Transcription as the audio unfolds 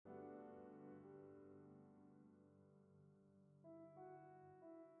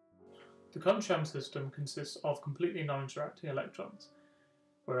The Kohn-Sham system consists of completely non-interacting electrons,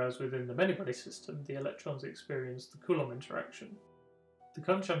 whereas within the many-body system the electrons experience the Coulomb interaction. The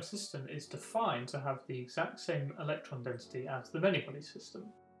Kohn-Sham system is defined to have the exact same electron density as the many-body system.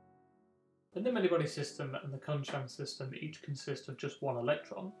 When the many-body system and the Kohn-Sham system each consist of just one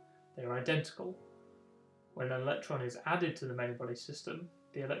electron, they are identical. When an electron is added to the many-body system,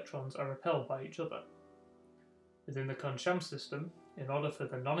 the electrons are repelled by each other. Within the Kohn-Sham system, in order for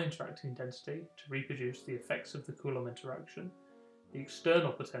the non-interacting density to reproduce the effects of the Coulomb interaction, the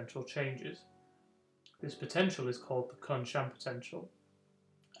external potential changes. This potential is called the Kohn-Sham potential,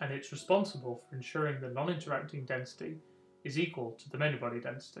 and it's responsible for ensuring the non-interacting density is equal to the many-body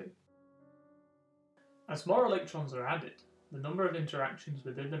density. As more electrons are added, the number of interactions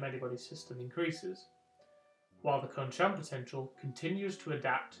within the many-body system increases, while the Kohn-Sham potential continues to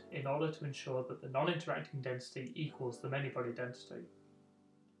adapt in order to ensure that the non-interacting density equals the many-body density.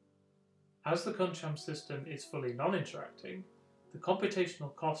 As the Kohn-Sham system is fully non-interacting, the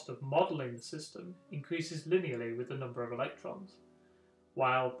computational cost of modelling the system increases linearly with the number of electrons,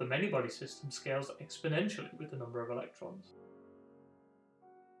 while the many-body system scales exponentially with the number of electrons.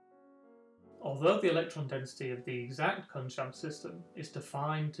 Although the electron density of the exact Kohn-Sham system is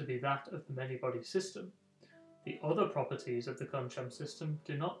defined to be that of the many-body system, the other properties of the Kohn-Sham system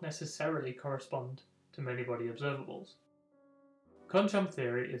do not necessarily correspond to many-body observables. Kohn-Sham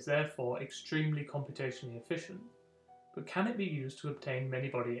theory is therefore extremely computationally efficient, but can it be used to obtain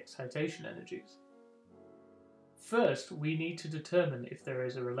many-body excitation energies? First, we need to determine if there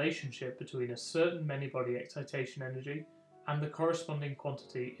is a relationship between a certain many-body excitation energy and the corresponding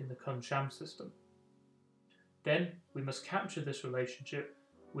quantity in the Kohn-Sham system. Then, we must capture this relationship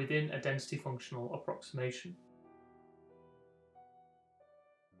within a density functional approximation.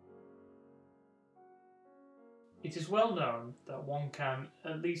 It is well known that one can,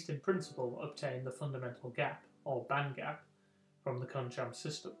 at least in principle, obtain the fundamental gap, or band gap, from the Kohn-Sham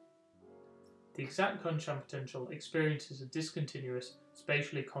system. The exact Kohn-Sham potential experiences a discontinuous,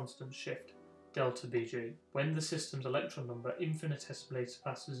 spatially constant shift, delta Bg, when the system's electron number infinitesimally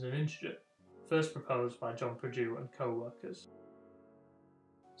surpasses an integer, first proposed by John Perdue and co-workers.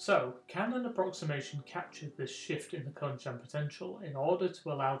 So, can an approximation capture this shift in the Kohn-Sham potential in order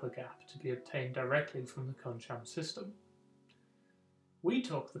to allow the gap to be obtained directly from the Kohn-Sham system? We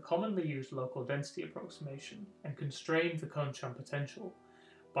took the commonly used local density approximation and constrained the Kohn-Sham potential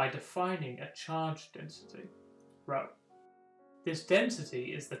by defining a charge density, ρ. This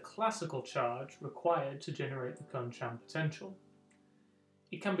density is the classical charge required to generate the Kohn-Sham potential.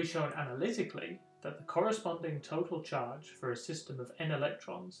 It can be shown analytically that the corresponding total charge for a system of n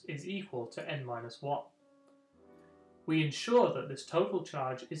electrons is equal to n-1. We ensure that this total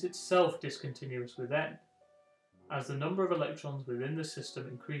charge is itself discontinuous with n. As the number of electrons within the system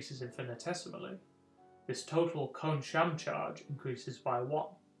increases infinitesimally, this total Kohn-Sham charge increases by 1.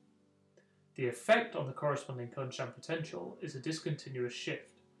 The effect on the corresponding Kohn-Sham potential is a discontinuous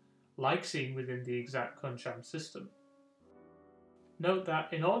shift, like seen within the exact Kohn-Sham system. Note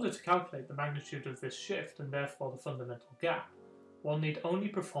that in order to calculate the magnitude of this shift and therefore the fundamental gap, one need only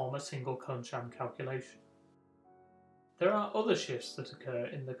perform a single Kohn-Sham calculation. There are other shifts that occur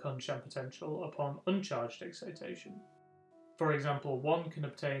in the Kohn-Sham potential upon uncharged excitation. For example, one can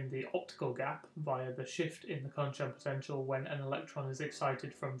obtain the optical gap via the shift in the Kohn-Sham potential when an electron is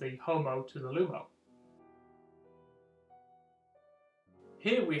excited from the HOMO to the LUMO.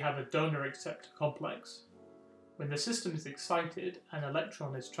 Here we have a donor-acceptor complex. When the system is excited, an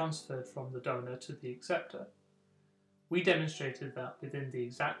electron is transferred from the donor to the acceptor. We demonstrated that within the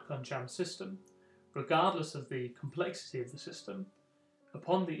exact Kohn-Sham system, regardless of the complexity of the system,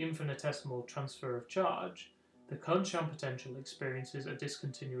 upon the infinitesimal transfer of charge, the Kohn-Sham potential experiences a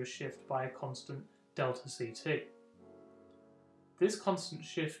discontinuous shift by a constant delta Ct. This constant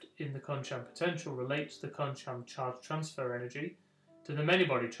shift in the Kohn-Sham potential relates the Kohn-Sham charge transfer energy to the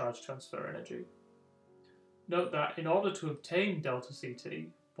many-body charge transfer energy. Note that in order to obtain delta Ct,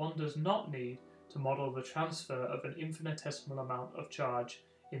 one does not need to model the transfer of an infinitesimal amount of charge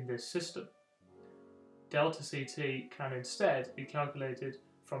in this system. Delta Ct can instead be calculated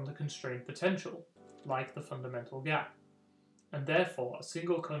from the constrained potential, like the fundamental gap, and therefore a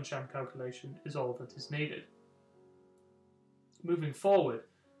single Kohn-Sham calculation is all that is needed. Moving forward,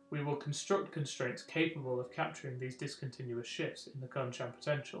 we will construct constraints capable of capturing these discontinuous shifts in the Kohn-Sham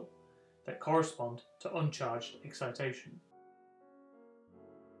potential that correspond to uncharged excitation.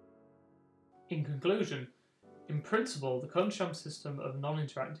 In conclusion, in principle, the Kohn-Sham system of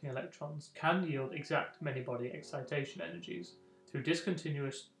non-interacting electrons can yield exact many-body excitation energies through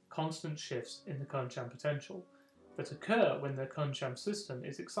discontinuous constant shifts in the Kohn-Sham potential that occur when the Kohn-Sham system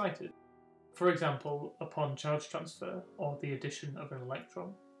is excited. for example upon charge transfer or the addition of an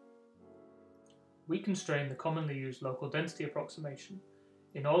electron. We constrain the commonly used local density approximation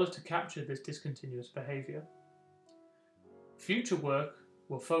in order to capture this discontinuous behaviour. Future work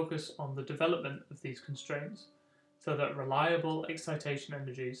will focus on the development of these constraints so that reliable excitation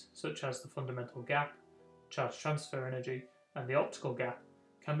energies such as the fundamental gap, charge transfer energy, and the optical gap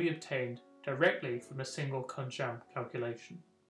can be obtained directly from a single Kohn-Sham calculation.